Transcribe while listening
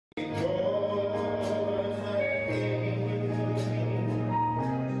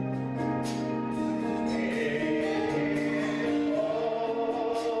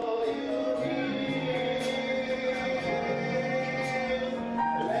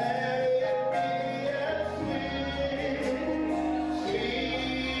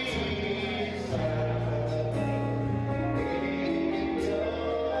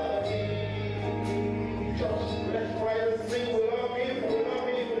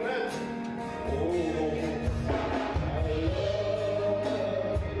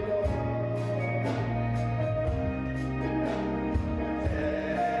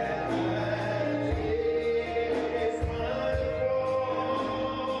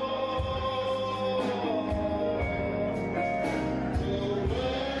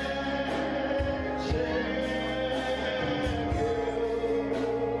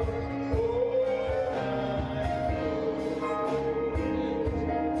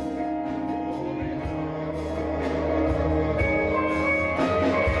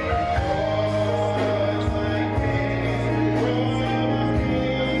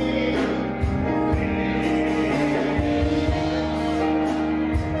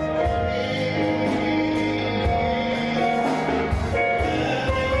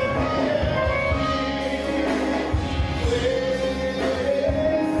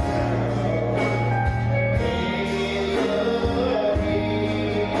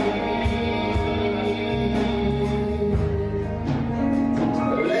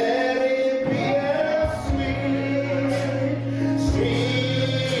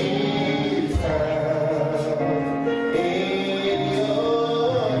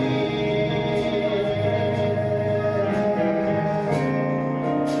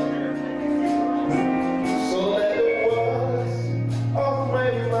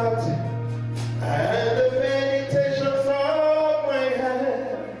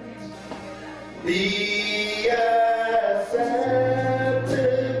Be acceptable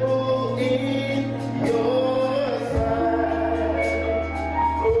in your sight.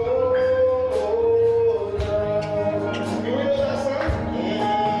 Oh, Lord. You know that song?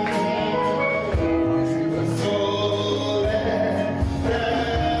 So let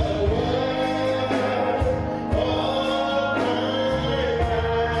the word of my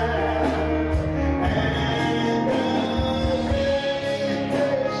mouth and the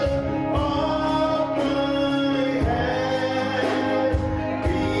meditation of my heart be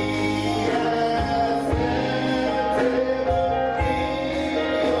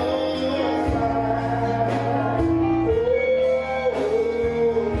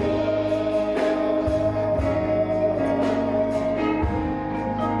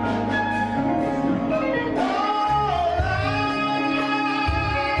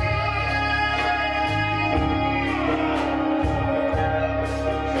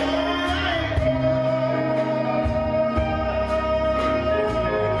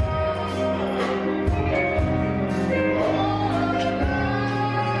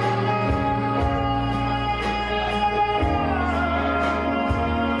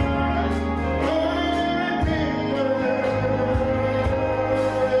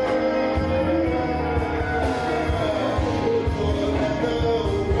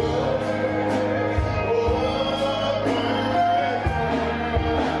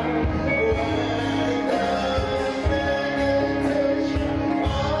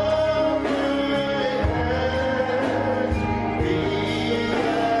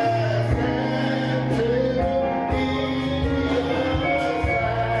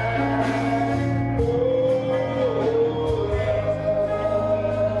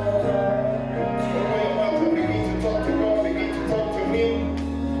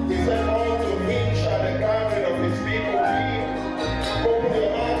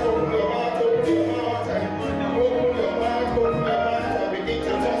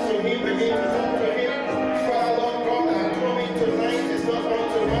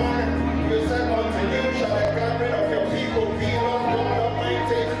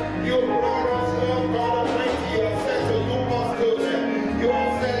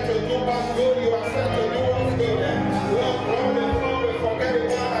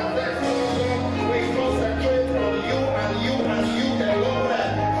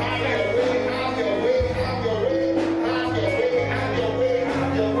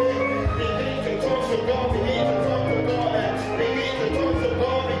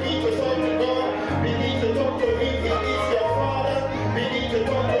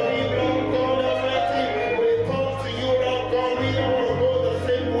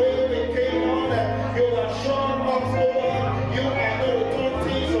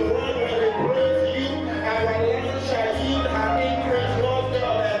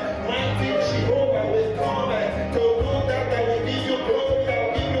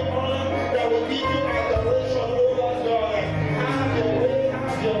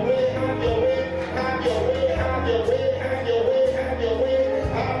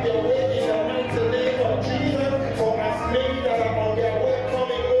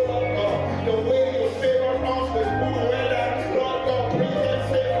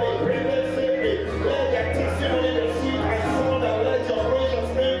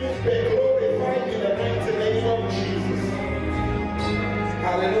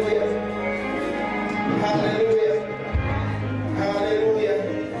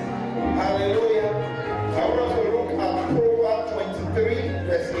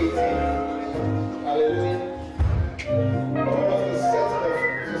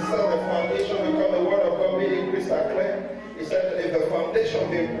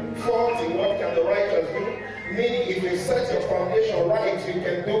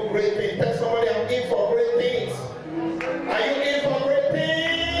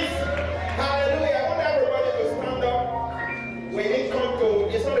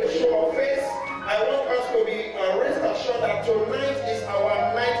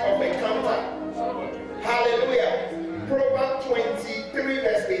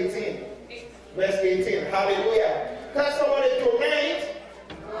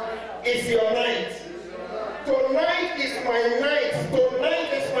Tonight is my night.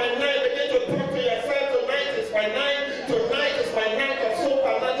 Tonight is my night.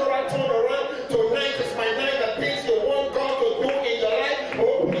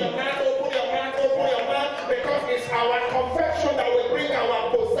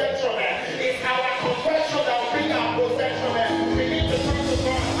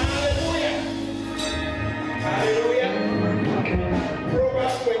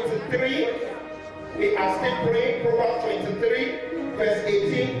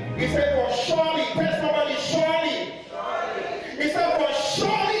 18. He said, for surely, tell somebody, surely. He said, for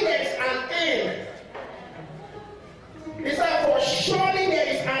surely there is an end. He said, for surely there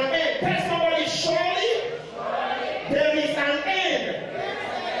is an end. Tell somebody, surely there is an end.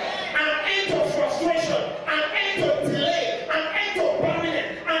 An end to frustration, an end to delay, an end to permanent,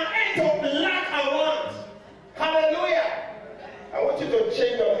 an end to lack and want. Hallelujah. I want you to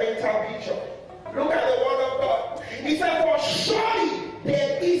change your mental picture. Look at the word of God. He said, for surely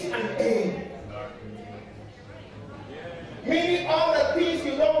there is an end. Meaning all the things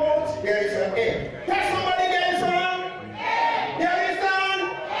you don't want, there is an end. Tell somebody there is an end. There is an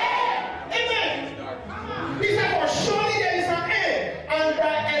end. Amen. He said, for surely there is an end, and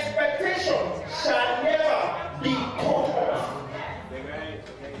thy expectation shall never be cut off.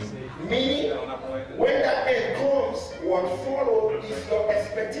 Meaning, when that end comes, what follows is your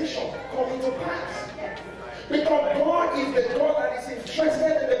expectation coming to pass. Because God is the God that is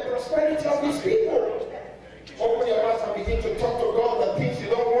interested in the prosperity of his people. Open your mouth and begin to talk to God the things you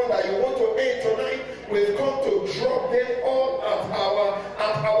don't want that you want to end tonight. We've come to drop them all at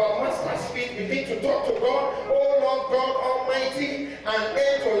our master's feet. Begin to talk to God. Oh Lord God Almighty, an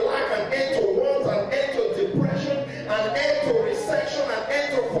end to lack, an end to want, an end to depression, an end to recession, an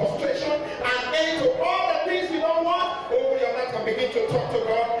end to frustration, an end to all the things you don't want. Open your mouth and begin to talk to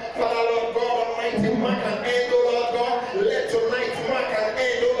God. Father Lord God Almighty, mark an end, oh Lord God. Let tonight mark an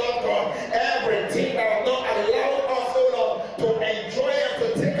end, oh Lord God. Everything that will not allow us, oh Lord, to enjoy and to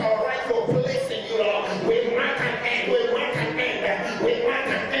take our rightful place in you, Lord. We mark an end, we mark an end, we mark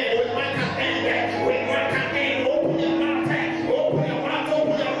an end, we mark an end, we mark an end. Open your mouth, open your mouth,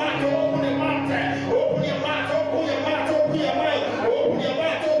 open your mouth, open your mouth, open your mouth, open your mouth, open your mouth, open your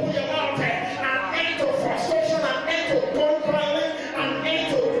mouth, open your mouth. An end to frustration, an end to gun violence, an end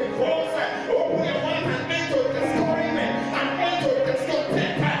to revolt. Open your mouth, an end to discouragement, an end to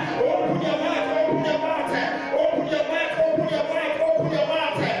discontent. Open your mouth, open your mouth, open your mouth, open your mouth, open your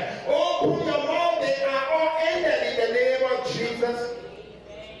mouth, open your mouth. They are all ended in the name of Jesus.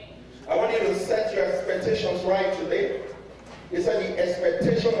 I want you to set your expectations right today. He said the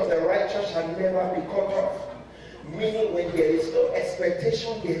expectation of the righteous shall never be cut off. Meaning when there is no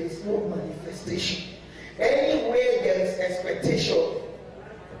expectation, there is no manifestation. Anywhere there is expectation,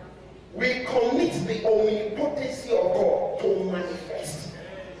 we commit the omnipotency of God to manifest.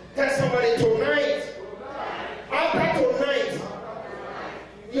 Tell somebody tonight, after tonight,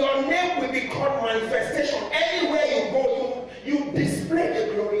 your name will be called manifestation. Anywhere you go, you display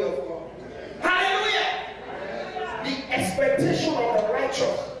the glory of God. Hallelujah. The expectation of the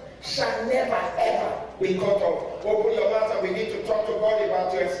righteous shall never ever be cut off. Open your mouth and begin to talk to God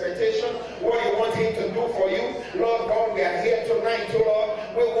about your expectation, what you want him to do for you. Lord God, we are here tonight, oh Lord.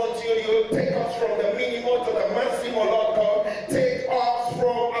 We want you to take us from the minimum to the maximum, Lord God. Take us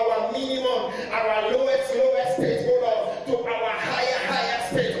from our minimum, our lowest state, oh Lord, to our higher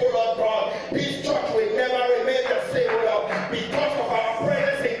state, oh Lord God. This church will never remain the same, oh Lord. Because of our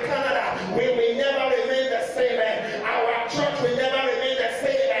presence in Canada, we will never remain the same. Our church will never remain the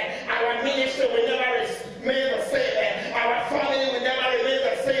same. Our ministry will never remain the same. Our family will never remain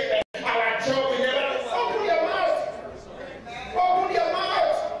the same. Our job will never. Open your mouth. Open your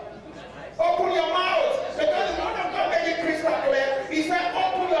mouth. Open your mouth. Because the word of God made it crystal clear. He said,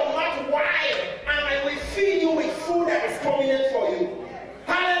 open your mouth wide, and I will feed you with food that is convenient for you.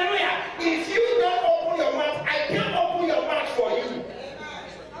 Hallelujah. If you don't open your mouth, I can't open your mouth for you.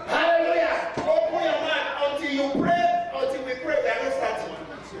 Hallelujah. Open your mouth until you pray. Until we pray, we are not starting.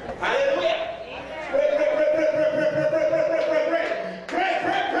 Hallelujah. Pray, pray, pray, pray, pray, pray, pray, pray, pray, pray, pray, pray. Pray,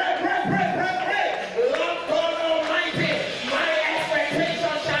 pray, pray, pray, pray, pray, pray. Lord God Almighty, my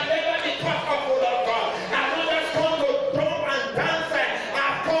expectation shall never be cut off, oh Lord God. I've not just come to jump and dance.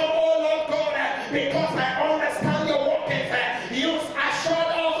 I've come, oh Lord God, because I understand your workings. You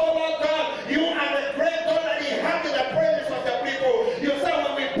assured us, oh Lord God, you are the great God that inhabit the praises of the people. You said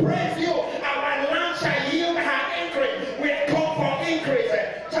when we praise you, our land shall yield her increase. We come for increase.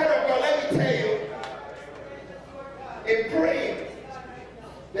 Child of God, let me tell you, in praying,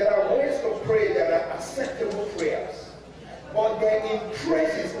 there are ways to pray that are acceptable prayers. But then in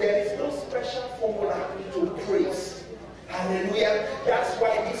praises, there is no special formula to praise. Hallelujah. That's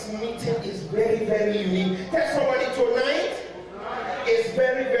why this meeting is very, very unique. Tell somebody tonight is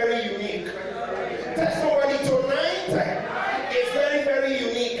very, very unique. Tell somebody tonight is very, very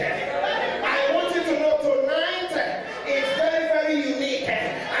unique. I want you to know tonight is very, very unique.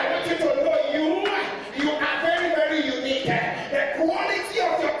 I want you to know you are very, very unique. The quality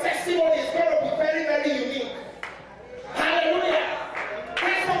of your testimony is going to be very, very unique. Hallelujah.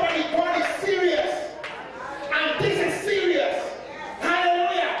 Tell somebody God is serious. And this is serious. Hallelujah.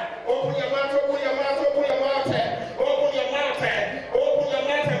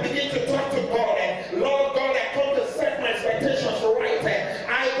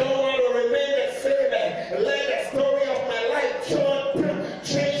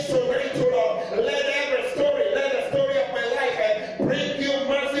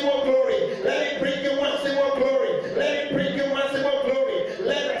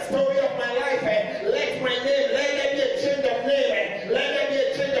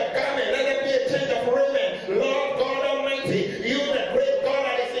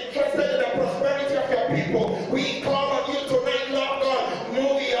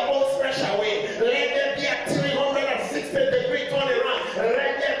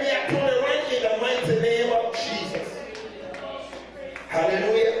 mighty name of Jesus.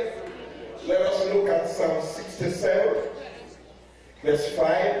 Hallelujah. Let us look at Psalm 67, verse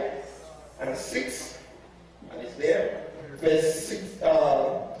 5 and 6. And it's there. Verse 6,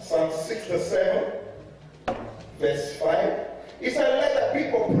 Psalm 67, verse 5. It said, let the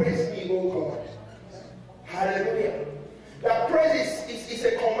people praise me, O God. Hallelujah. That praise is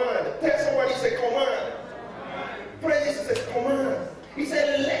a command. Tell somebody it's a command. Praise is a command. He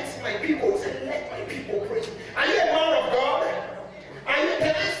said, let my people, praise me. Are you a man of God?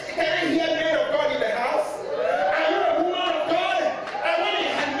 Can I hear men of God in the house? Are you a woman of God? I want to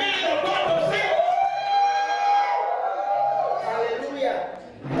hear men of God will say, oh! Hallelujah.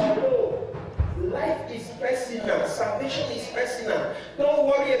 Hello. Life is personal. Salvation is personal. Don't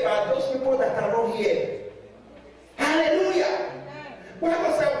worry about those people that are not here. Hallelujah.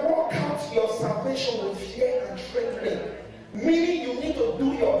 Bible said, walk out your salvation with fear and trembling. Meaning you need to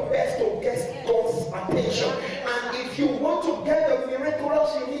do your best to get God's attention. And if you want to get the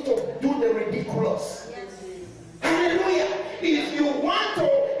miraculous, you need to do the ridiculous. Hallelujah. If you want to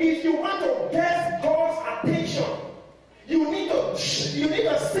get God's attention, you need to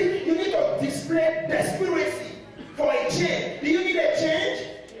display desperation for a change. Do you need a change?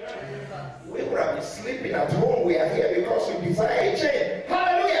 We would have been sleeping at home. We are here because we desire a change.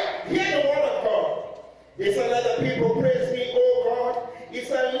 Hallelujah. Hear the word of God. He said, let the people praise me, O God. He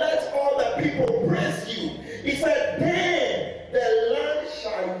said, let all the people praise you. He said, then the land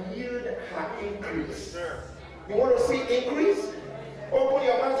shall yield her increase. You want to see increase? Open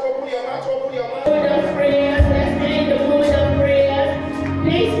your mouth, open your mouth, open your mouth. Mood of prayers, let's make the mood of prayers.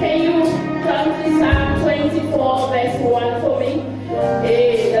 Please can you come to Psalm 24 verse 1 for me?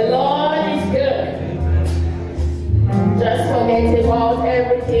 Hey, the Lord is good. Just forget about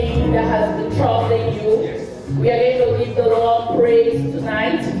everything that has been troubling you. We are going to give the Lord praise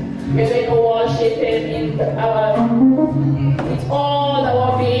tonight. We are going to worship Him with all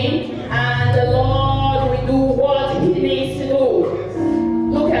our being, and the Lord will do what He needs to do.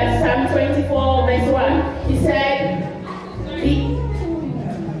 Look at Psalm 24 verse 1. He said,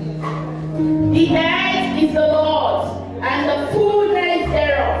 the earth is the Lord's, and the fullness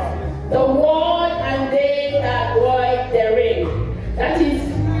thereof, the world and they that dwell therein. That is,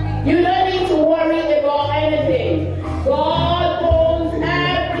 you don't need to worry about anything. God owns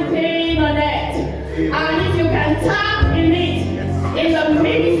everything on earth. And if you can tap in it, in the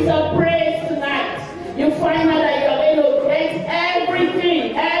midst of praise tonight, you find out that you're going to get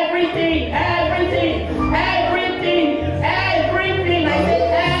everything, everything, everything, everything, everything. I said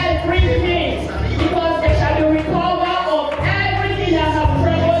everything. Because there shall be recovery of everything that have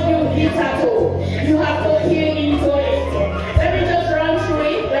troubled you hitherto. You have to key into it. Let me just run through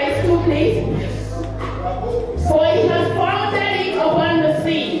it. Verse 2, please. For He has founded it upon the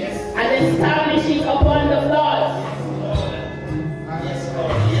sea and established it upon the floods.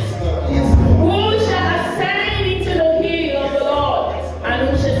 Who shall ascend into the hill of the Lord, and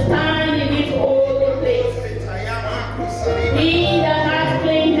who shall stand in His holy place? He that hath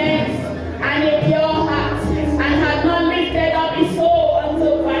clean hands and a pure heart, and hath not lifted up his soul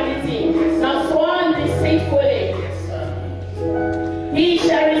unto vanity, nor sworn deceitfully, he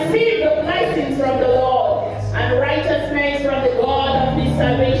shall receive the blessings from the Lord, and righteousness from the God of his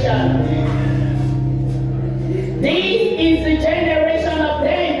salvation. This is the generation of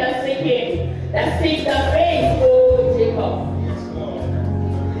them that seek Him, that seek the face, O Jacob.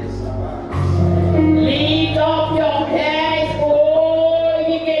 Lift up your heads, O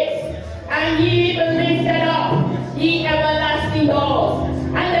ye gates, and ye be lifted up, ye everlasting doors,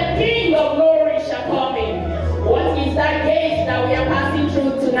 and the King of glory shall come in. What is that gate that we are passing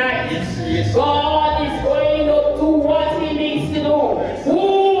through tonight? God is going to do what He needs to do.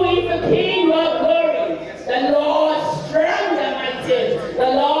 Who is the King of glory? The Lord strong and mighty, the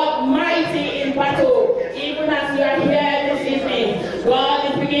Lord mighty in battle. Even as you are here this evening, God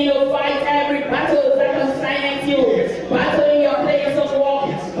is beginning to fight every battle that concerns you. Battle in your place of work,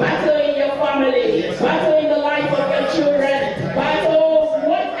 battle in your family, battle in the life of your children, battle,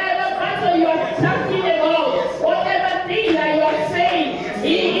 whatever battle you are talking about, whatever thing that you are saying,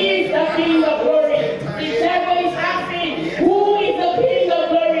 He is the King of glory. The devil is asking, who is the King of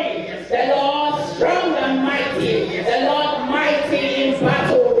glory? The Lord strong and mighty, the Lord mighty in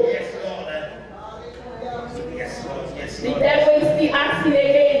battle. The devil is still asking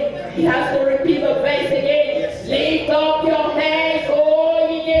again. He has to repeat the verse again. Lift up your heads, O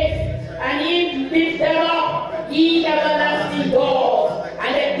ye gates, and ye lift them up, ye everlasting doors,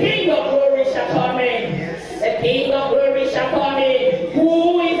 and the King of glory shall come in. The King of glory shall come in.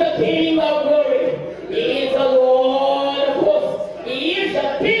 Who is the King of glory? He is the Lord of hosts. He is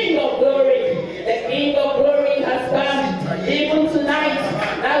the King of glory. The King of glory has come. Even tonight,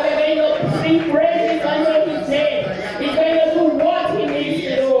 now we're going to sing praises unto his name. He's going to do what he needs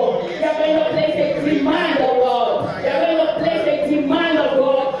to do. You're going to place a demand of God. You're going to place a demand of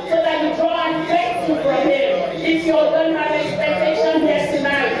God so that you draw and faithful from him. If you don't have expectation here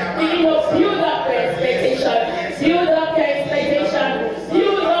tonight, begin to build up your expectation. Build up your expectation.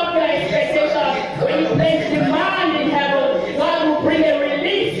 Build up your expectation. When you place demand in heaven, God will bring a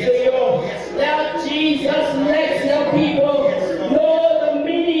release to you. Lord Jesus, let your people know the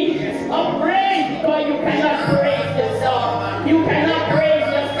meaning of praise, because you cannot praise yourself. You cannot praise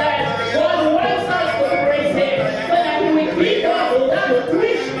yourself. God wants us to praise him so that he will give us that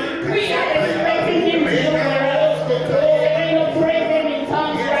which we are expecting him to do for us. So we're going to praise him in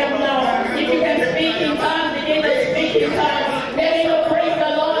tongues right now. If you can speak in tongues, begin to speak in tongues. We're going to praise the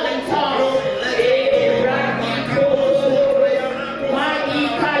Lord in tongues.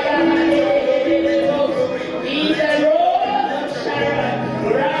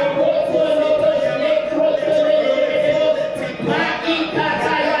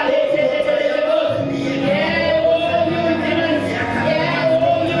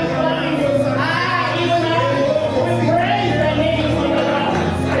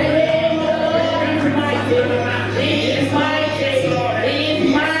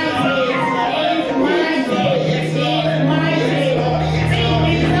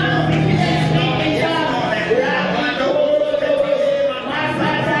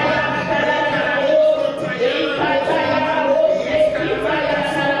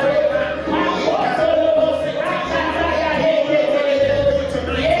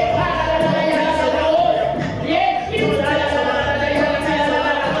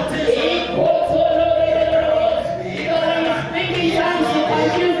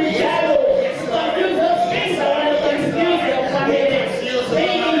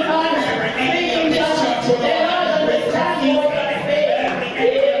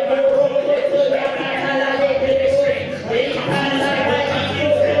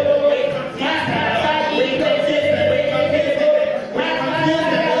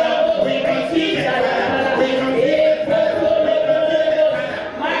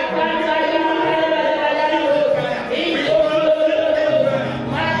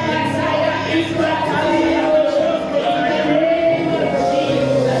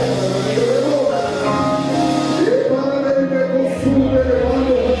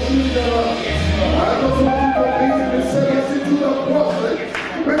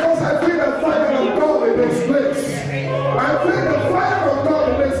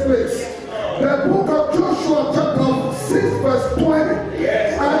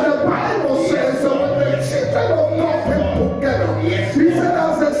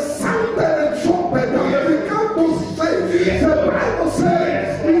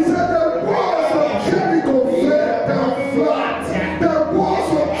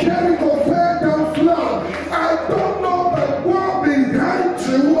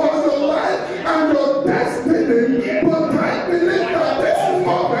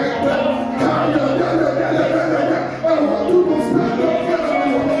 I want to stand up.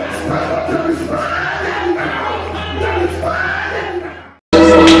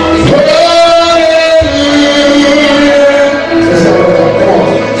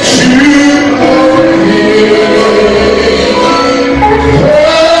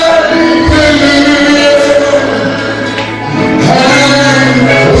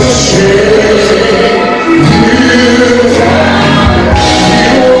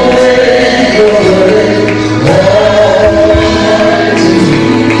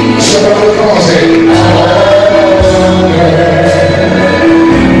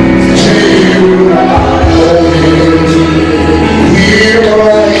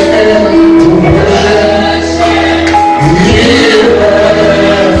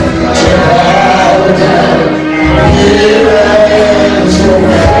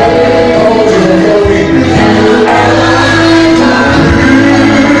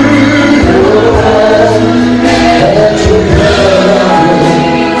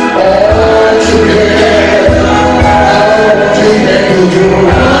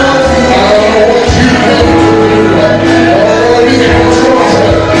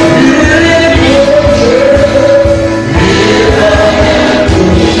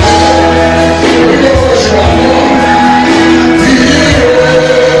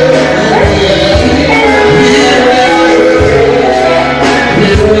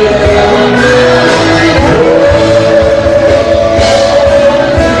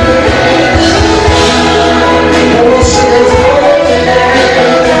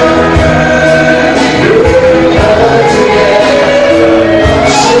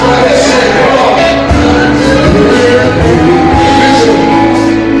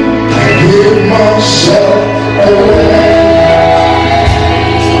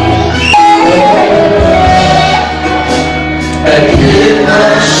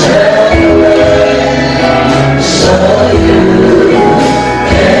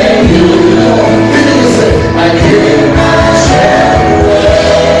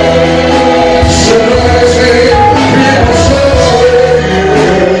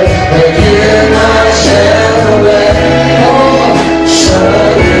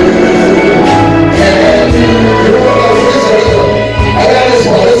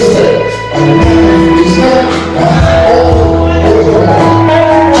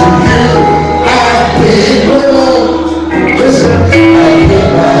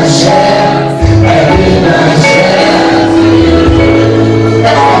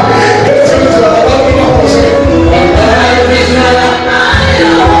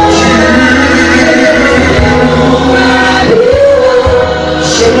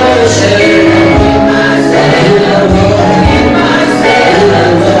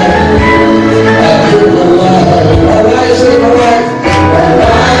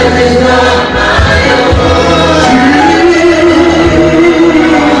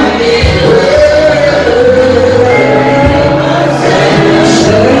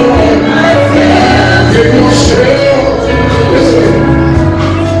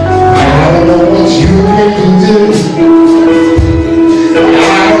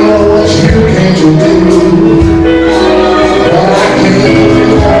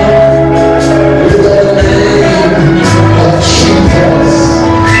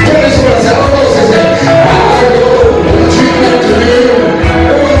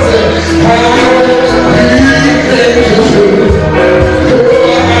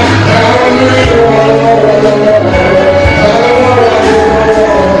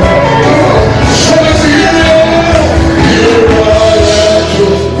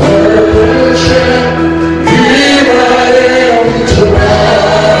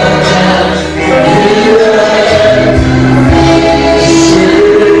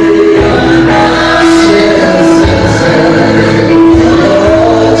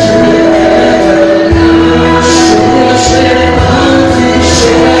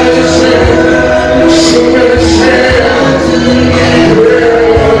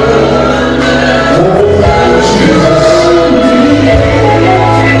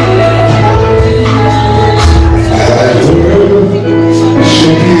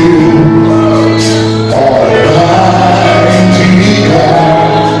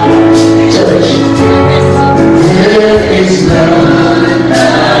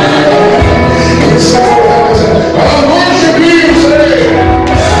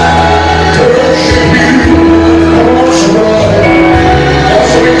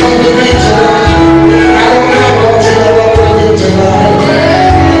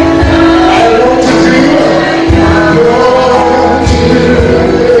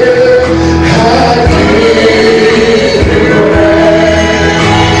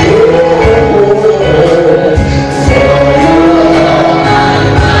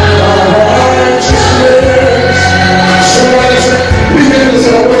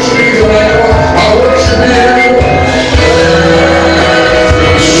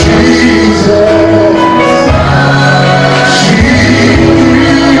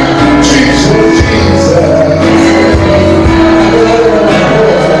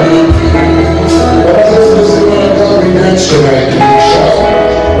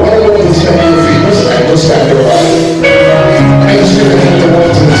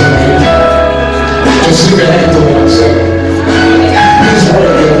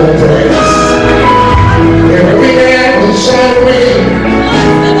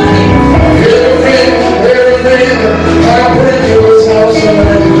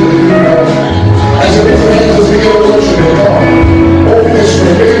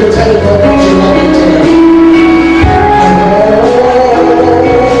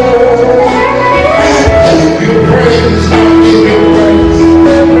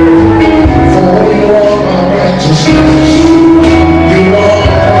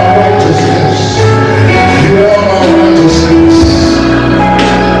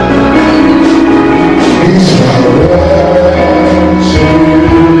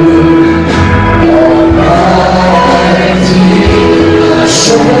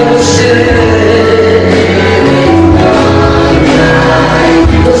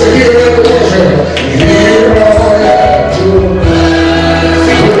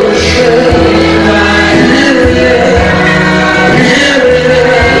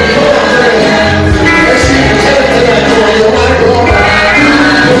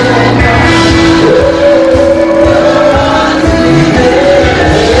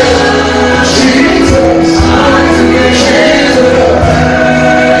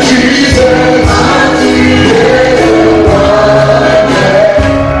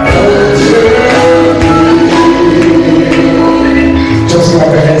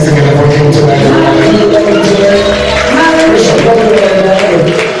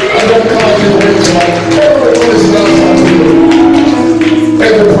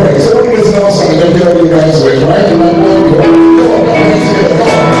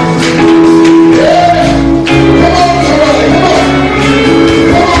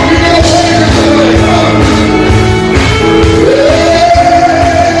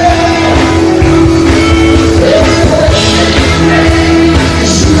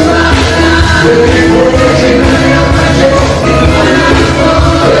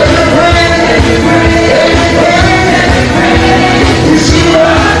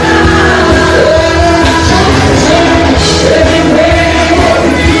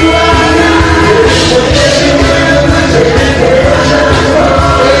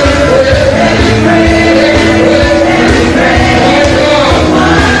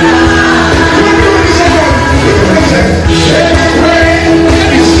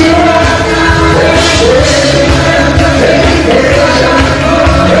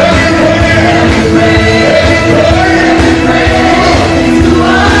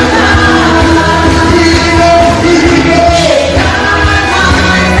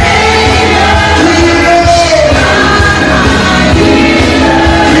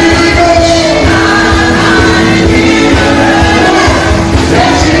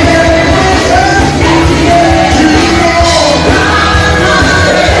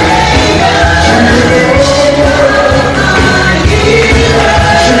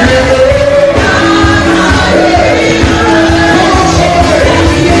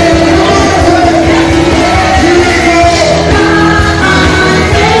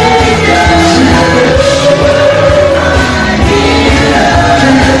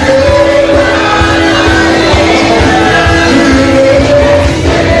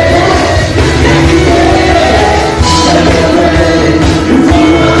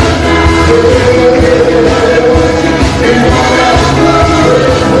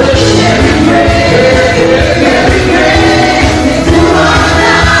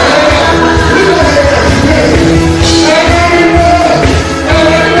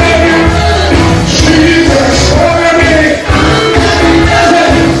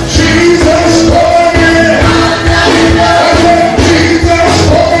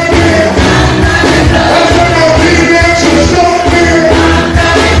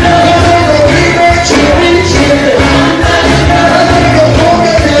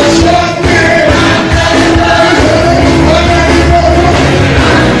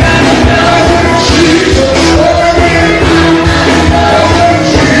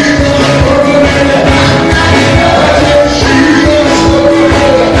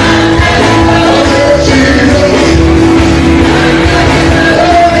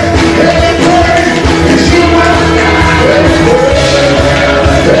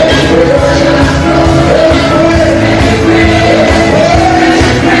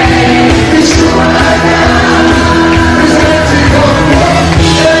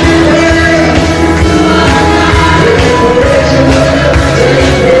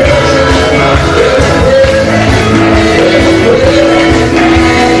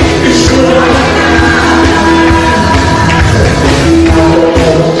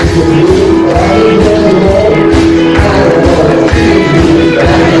 Hey!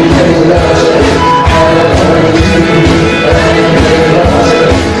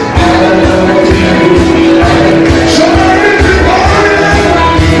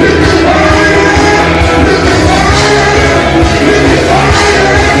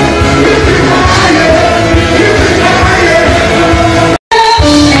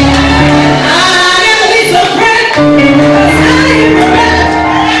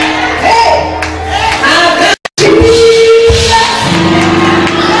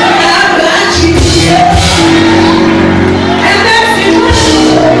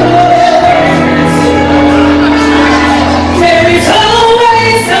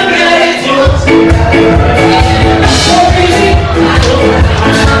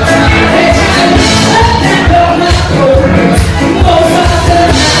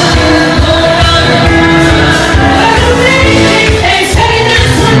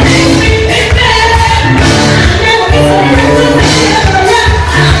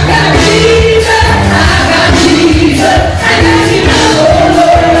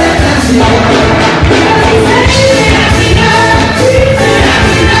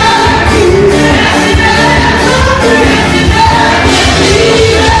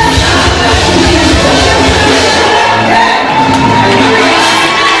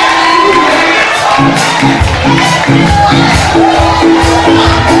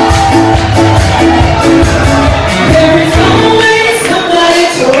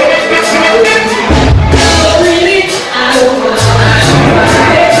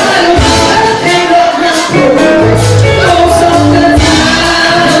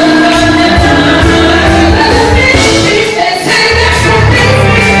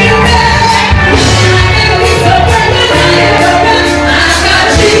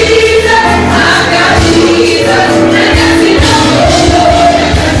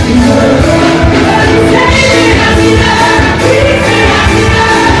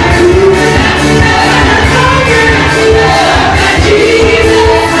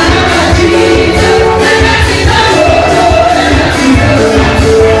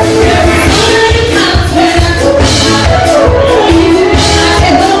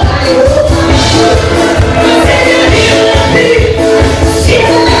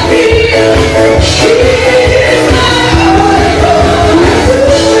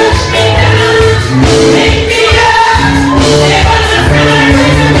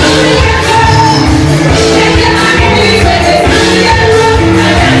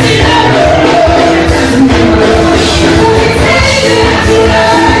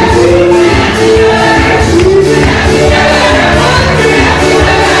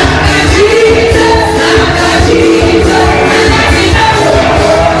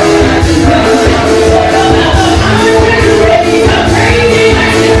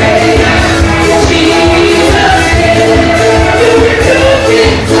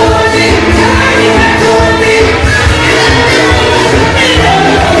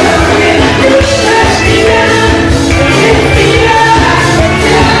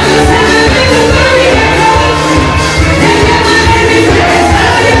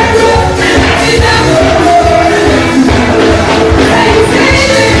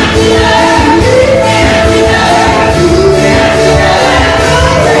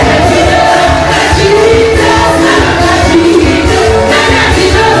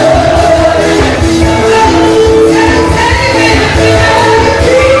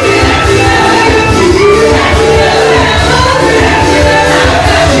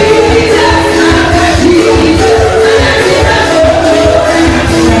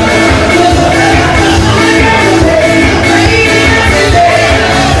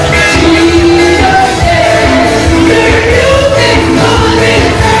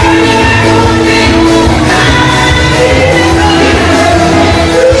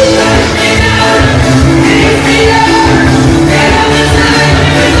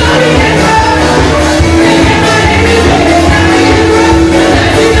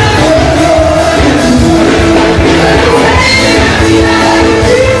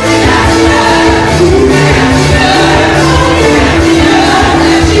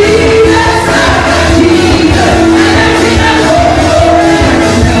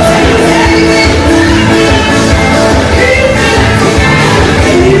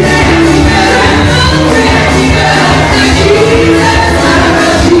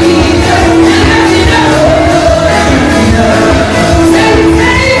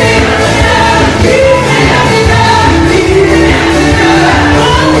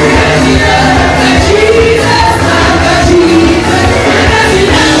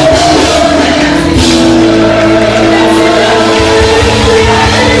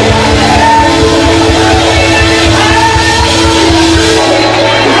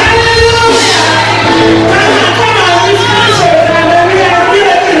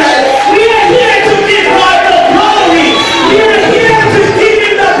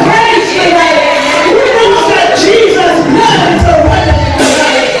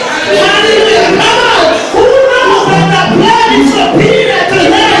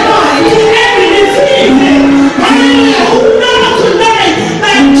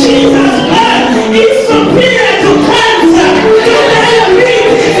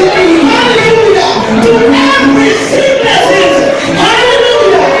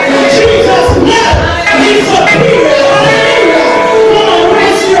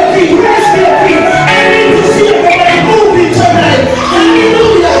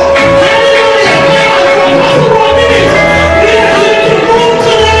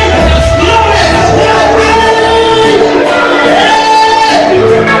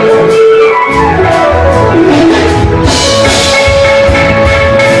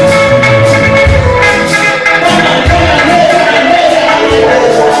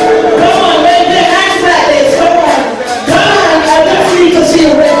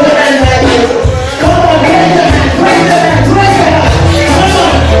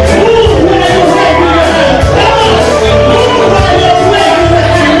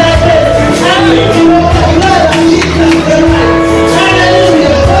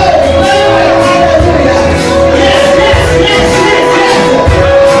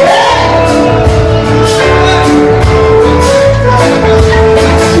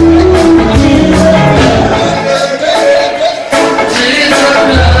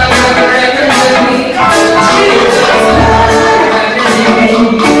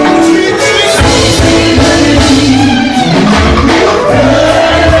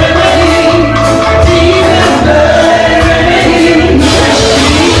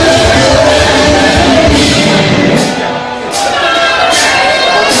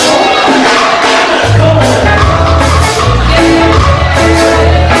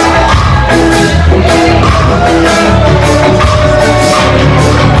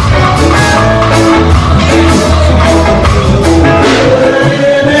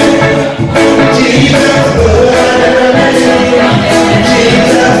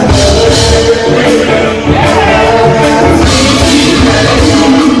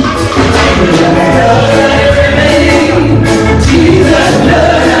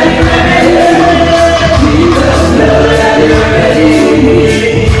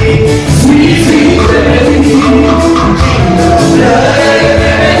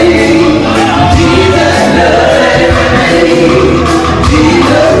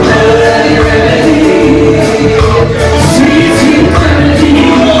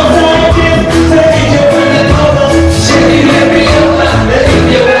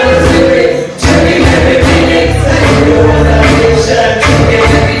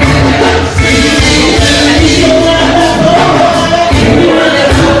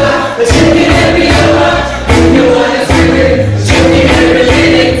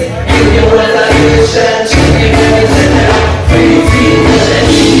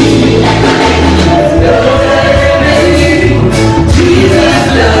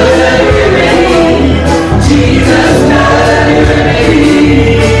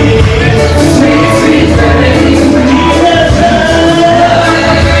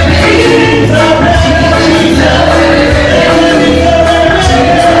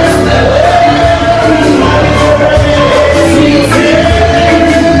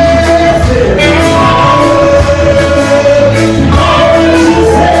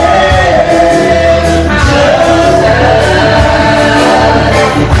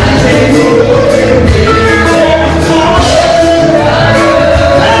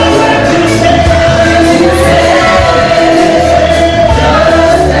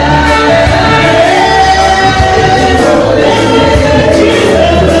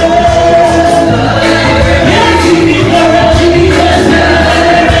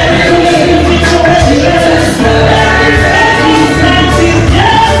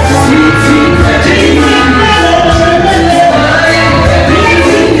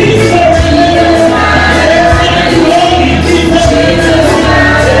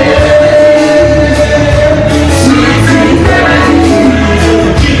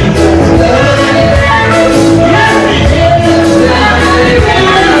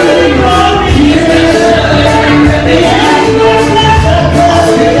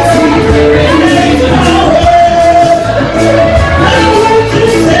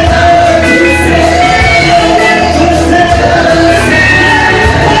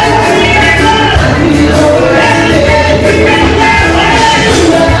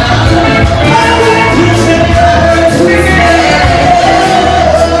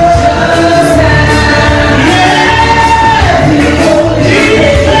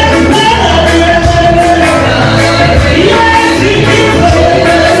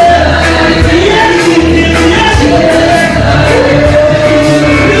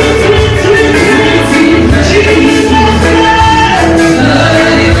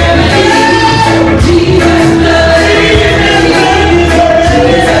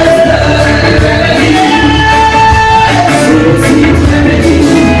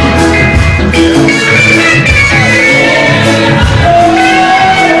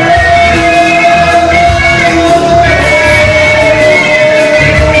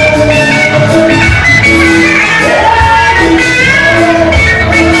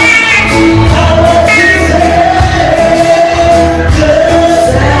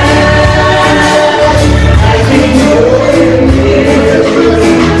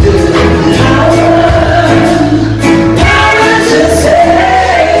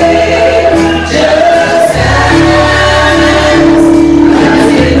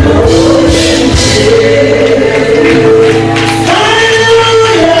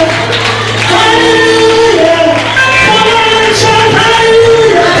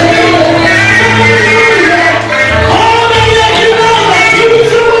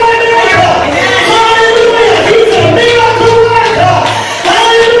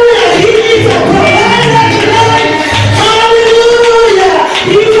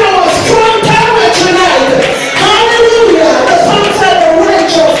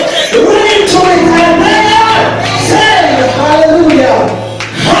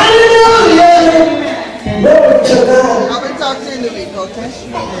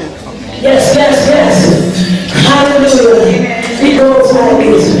 Yes, yes, yes. Hallelujah. It goes like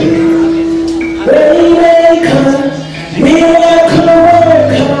this. Waymaker, miracle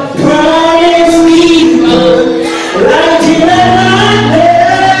worker, promise keeper, light in the darkness.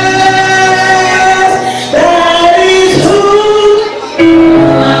 That is who you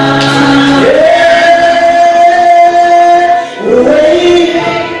are. Yeah.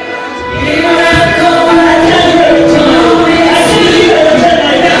 Waymaker.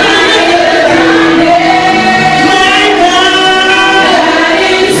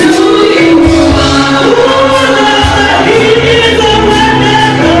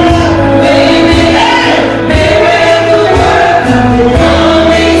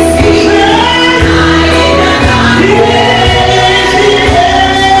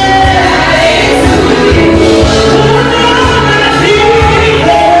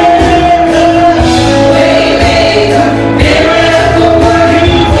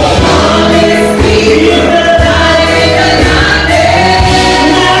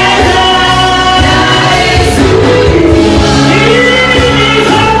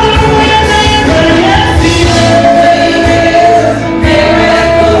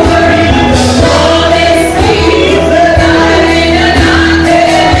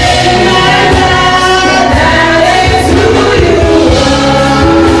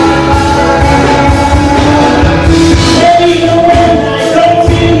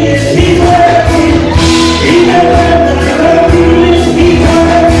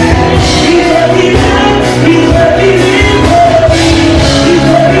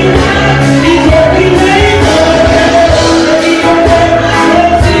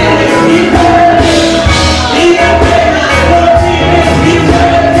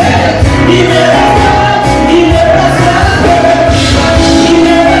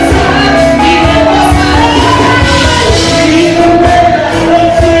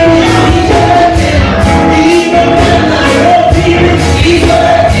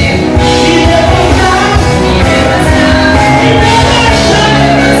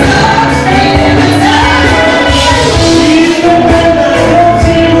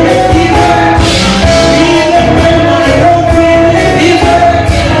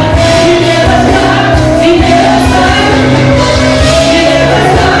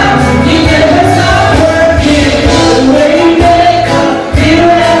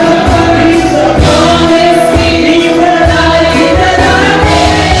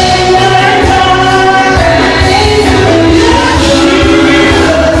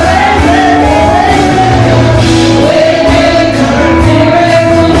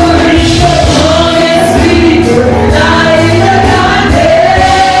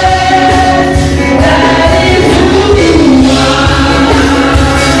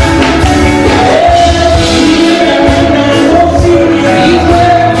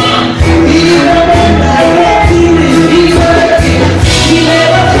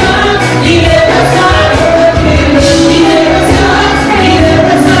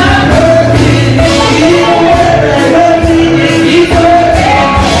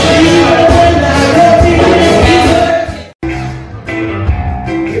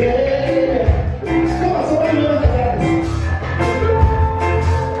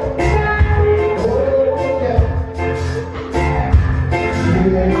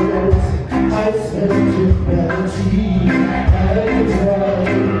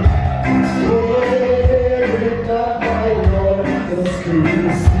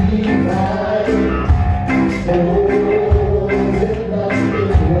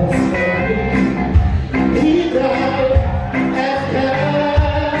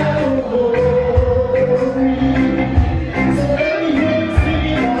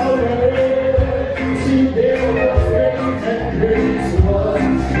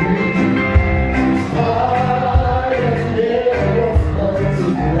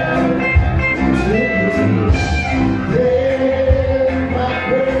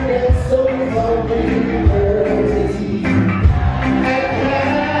 So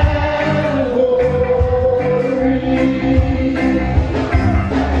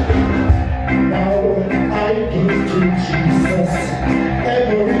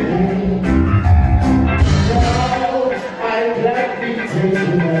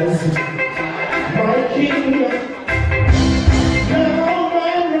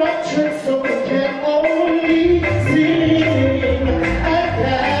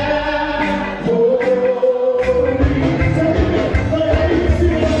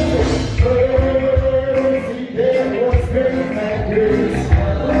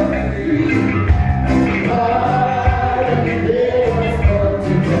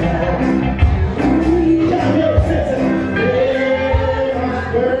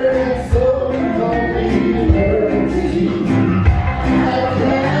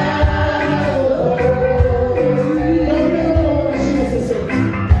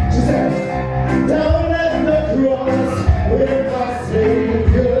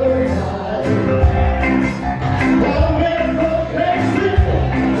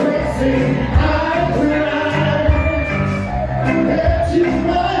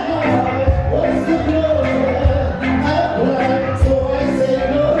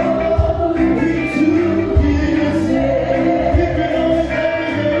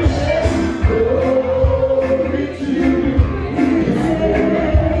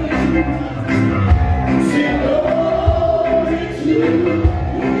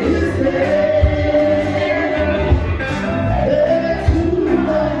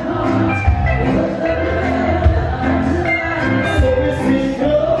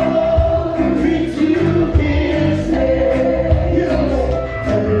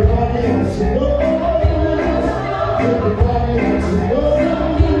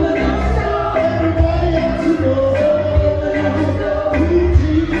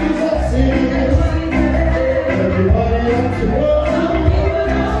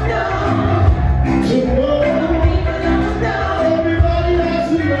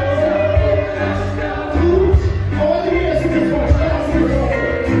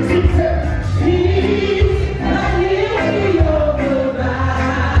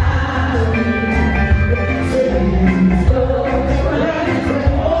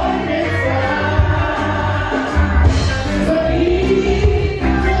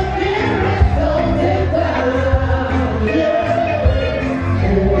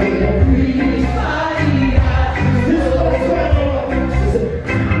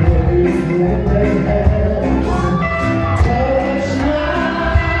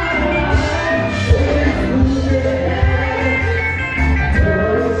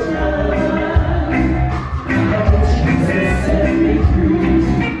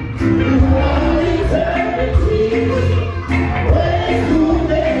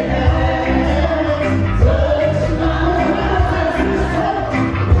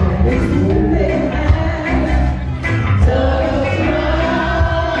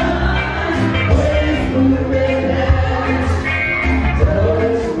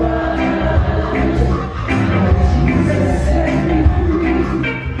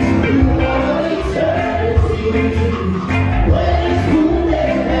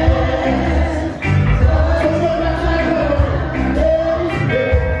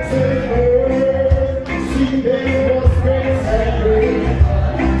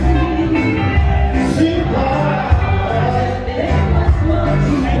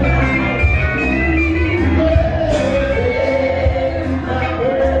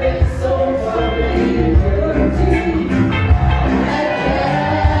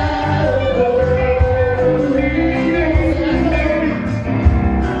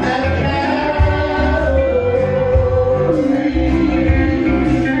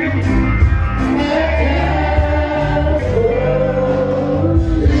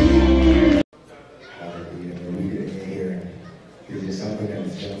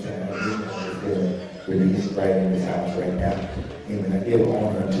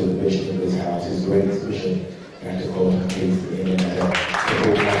unto the bishop of this house, his greatest bishop, Dr. Colton Casey, amen, the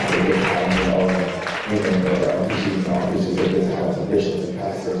whole pastor of this house, and all the officials and officers of this house, and bishops and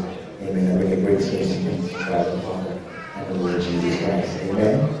pastors, amen. I bring a great grace and peace to God the Father and the Lord Jesus Christ,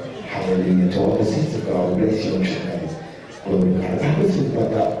 amen. Hallelujah. To all the saints of God, we bless you and tremendous. Glory to God. The Bible says about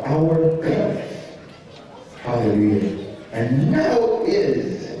the hour cometh. Hallelujah. And now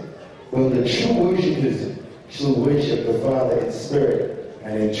is when the true worshipers shall worship the Father in spirit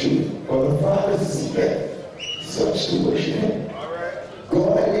and in truth. For the Father seeketh such to worship him.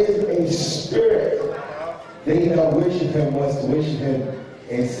 God is a spirit. They that worship him must worship him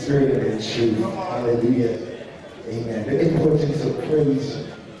in spirit and in truth. Hallelujah. Amen. The importance of praise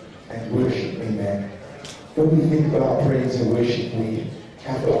and worship. Amen. When we think about praise and worship, we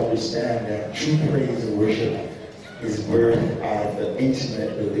have to understand that true praise and worship is birthed out of the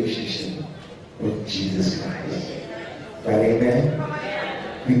intimate relationship with Jesus Christ. Right, amen?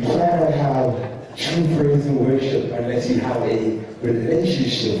 You cannot have true praise and worship unless you have a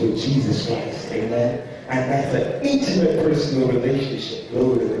relationship with Jesus Christ. Amen? And that's an intimate personal relationship.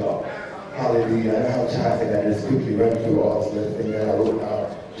 Glory to God. Hallelujah. I don't have time for that. Just quickly run through all the things that I wrote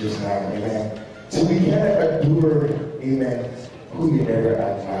out just now. Amen? So we cannot adore, amen, who you never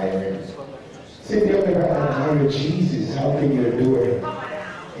admire. See, if you never admire Jesus, how can you adore him?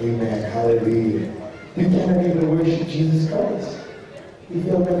 Amen. Hallelujah. You cannot even worship Jesus Christ if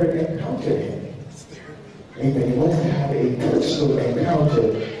you'll never encounter him. Amen. You must have a personal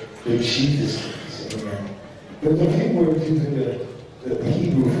encounter with Jesus Christ. Amen. There's a few words using the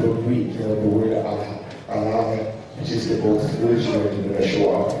Hebrew for Greek, the word Allah, which is the most foolish word in the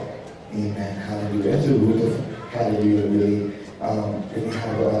Shoah. Amen. Hallelujah. That's the root of hallelujah, really. Then you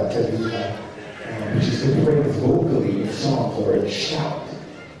have Tadika, which is to praise vocally in songs or in shout.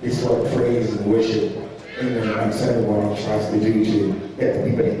 It's what praise and worship, amen, on Sunday morning tries to do to get the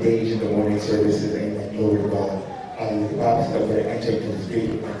people engaged in the morning services. Amen. Glory to God. Hallelujah. The Bible says that enter into his gate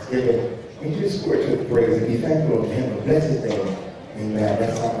with thanksgiving, into his courts with praise, and be thankful unto him and bless his name. Amen.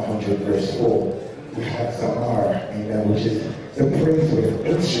 That's Psalm 100, verse 4. We have Zamar, amen, which is the praise with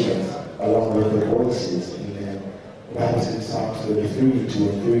instruments along with the voices. Amen. The Bible says in Psalms 33, 2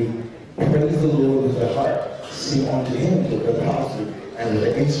 and 3, praise the Lord with the heart, sing unto him with the psaltery and with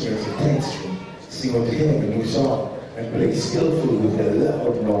the instruments of dance, sing unto him a new song, and play skillfully with a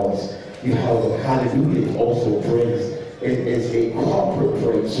loud noise. You have hallelujah, also praise. It is a corporate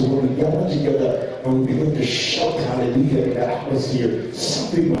praise. So when we gather together and we begin to shout hallelujah in the atmosphere,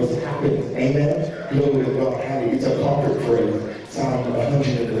 something must happen. Amen. Glory to God. Hallelujah. It's a corporate praise. Psalm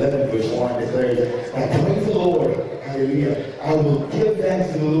 111 verse 1 declares, I praise the Lord. Hallelujah. I will give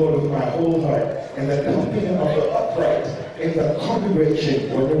thanks to the Lord with my whole heart, and the company of the upright in the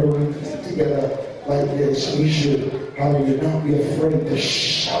congregation, whenever we sit together like this, we should, hallelujah, not be afraid to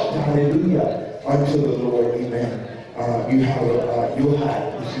shout hallelujah unto the Lord. Amen. You have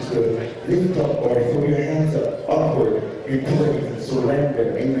Yohad, which is to lift up or throw your hands up upward in praise and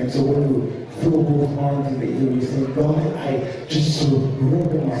surrender. Amen. So when you throw both arms in the air, you say, God, I just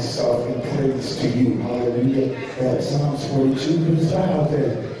surrender myself in praise to you. Hallelujah. Psalms 42 verse 5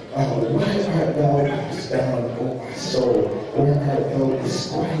 says, why art thou cast down, O my soul? Why art thou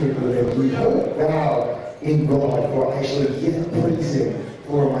disquieted within me? Hope thou in God, for I shall yet praise him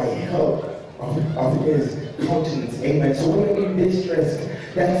for my help of his countenance. Amen. So when you're in distress,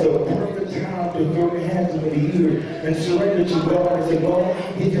 that's a perfect time to throw your hands in the air and surrender to God and say, God,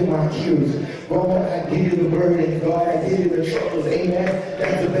 I give you my tears. God, I give you the burden. God, I give you the troubles. Amen.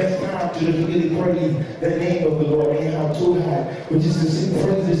 That's the best time to really praise the name of the Lord. And have Tuhad, which is to sing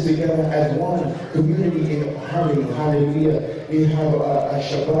praises together as one community in harmony. Hallelujah. We have a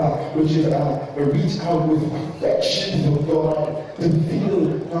Shabbat, which is a reach out with affection for God to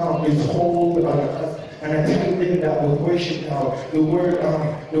feel his hold on us. And I take it that with worship now, the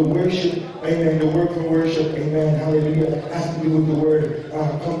worship, amen, the word for worship, amen, hallelujah, has to do with the word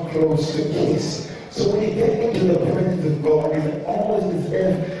come close to kiss. So when you get into the presence of God, it's almost as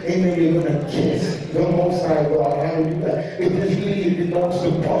if, amen, you're going to kiss the Most High God, hallelujah. It just really belongs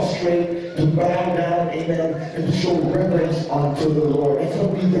to prostrate, to bow down, amen, and to show reverence unto the Lord. That's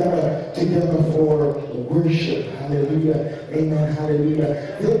what we gather together for worship, hallelujah, amen,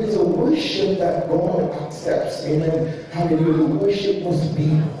 hallelujah. There is a worship that God accepts, amen, hallelujah. The worship must be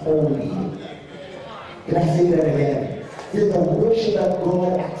holy. Can I say that again? There's a worship that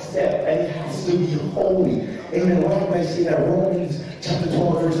God accepts, and it has to be holy. Amen. Why do I say that? Romans chapter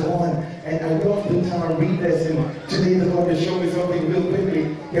 12, verse 1. And I will oftentimes read this, and today the Lord has shown me something real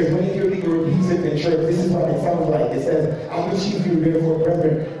quickly. Because when you hear me repeat it in church, this is what it sounds like. It says, I beseech you, therefore,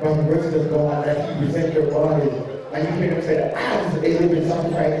 brethren, by the mercy of God, that you present your bodies a And you hear him say that as a living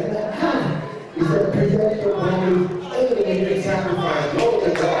sacrifice. And that he said, present your bodies a living sacrifice. Glory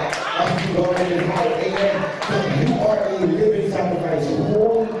to God. As you go in his house. Amen. But you are a living sacrifice.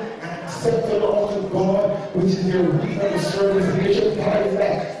 Holy and acceptable unto God, which is your reasonable service. And you should find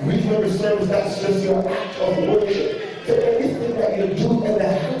that reasonable service, that's just your act of worship. So everything that you do in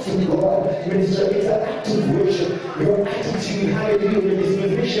the house of God, minister, is an act of worship. Your attitude, hallelujah, your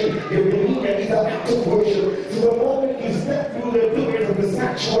disposition, your demeanor is an act of worship. So the moment you step through the doors of the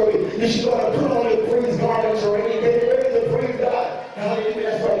sanctuary, you should go and put on your praise garments already. Get ready to praise God. Hallelujah.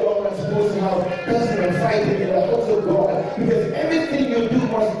 That's why you're not supposed to have cussing and fighting in the house of God. Because everything you do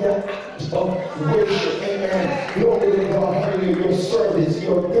must be an act of worship. Amen. Glory to God. Hallelujah. Your service,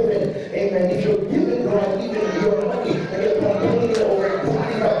 your giving. Amen. If you're giving God even your money and you're complaining over it,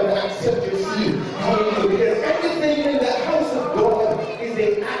 God is not going to accept your seed. Hallelujah. Because everything in the house of God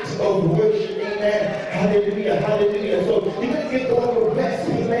is an act of worship. Amen. Hallelujah. Hallelujah. So you can give God your best.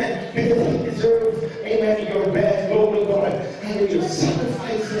 Amen. Because he deserves, amen, your best. Glory to God. Hallelujah.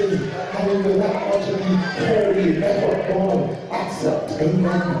 Sacrifices. Hallelujah. That ought to be holy. That's what God accepts.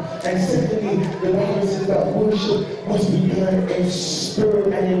 Amen. And secondly, the Bible says that worship must be done in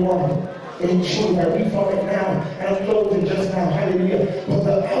spirit and in what? In truth. I read from it now, and I'm closing just now. Hallelujah. But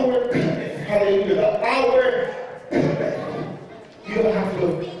the hour cometh. Hallelujah. The hour cometh. You don't have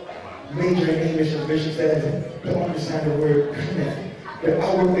to major in English, as Bishop says, to understand the word cometh. The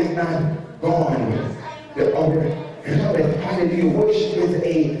hour is not gone. The hour cometh. Hallelujah. Worship is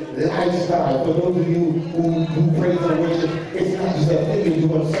a lifestyle. For those of you who praise and worship, it's not just a thing you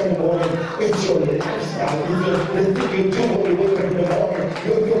do on Sunday morning. It's your lifestyle. It's the thing you do when you wake up in the morning.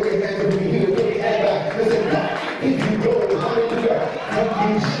 You'll throw your hands up in here, put your hand back. Listen, God, if you go, hallelujah. Thank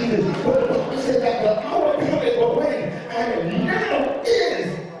you, Jesus. But the Bible says that the hour cometh, but when? And now is.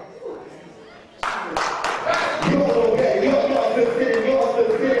 You're okay. You're still sitting.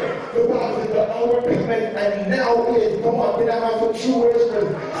 The Bible says the hour cometh, and now is. Come on, get out for true worshipers.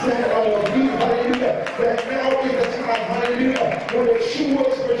 Stand on your feet, hallelujah. That now is the time, hallelujah, when the true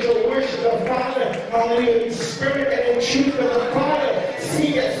worshipers shall worship the Father, hallelujah, in spirit and in truth. For the Father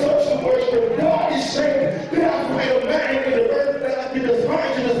seek and social worship. God is saying, did I find a man in the earth that I can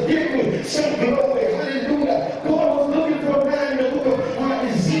despise and just give me some glory, hallelujah. God was looking for a man in the book of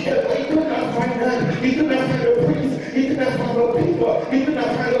Ezekiel, but he could not find none. He could not find a priest. He could not find a people. He could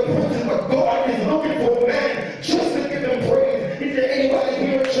not find a person. But God is looking for a man just to give him praise. Is there anybody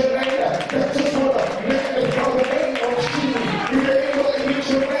here tonight that just want to magnify the name of Jesus? Is there anybody here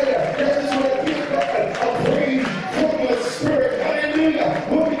tonight that just want to give God a praise from your spirit? Hallelujah.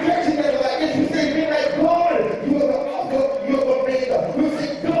 When we get together like this, we say, be like God, you are the author, you are the maker. We say,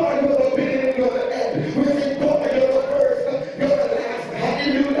 God, you are the beginning, you are the end. We say, God, you're the first, you're the last.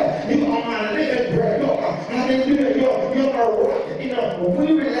 Hallelujah. You are my living bread. Hallelujah. You're my rock in a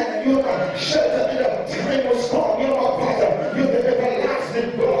weary land. You're my shelter in a time of storm. You're my father. You're the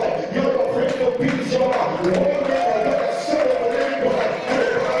everlasting God. You're the Prince of Peace. You're my Lord. You're the Son of the living God. And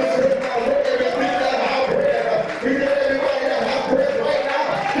the Bible says, now let everything that have breath. Is there anybody that have breath right now?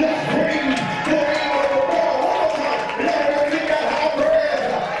 Let's praise the name of the Lord one more time. Let everything that have breath.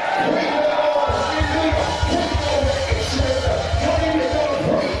 Praise the Lord. Hallelujah. Praise the Lord. Hallelujah.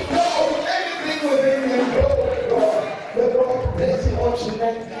 Praise the Lord. Everything within you. The Lord bless you on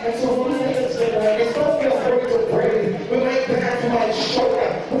tonight. And so when we say this tonight, it's don't be afraid to praise. We might dance my shoulder.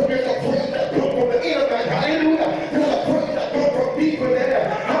 But there's a praise that comes from the inner man. Hallelujah. There's a praise that comes from deep within there.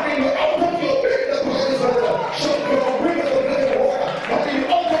 Hallelujah. Open your lips, the Bible says, show your rivers of living water.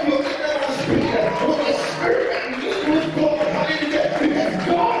 Hallelujah. Open your inner spirit with the spirit and meet with God. Hallelujah. Because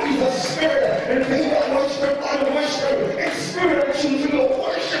God is a spirit. And they that worship and worship in spirit and truth. Your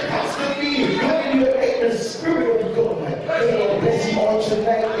worship has to be, hallelujah, in the spirit of God. The Lord bless you all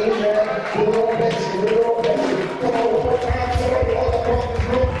tonight. Amen. The Lord bless you. The Lord bless you. Come on, one more time. Somebody all across this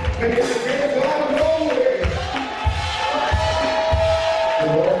room. Begin to give God glory. The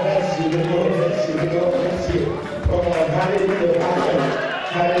Lord bless you. The Lord bless you. The Lord bless you. Come on. Hallelujah.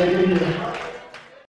 Hallelujah.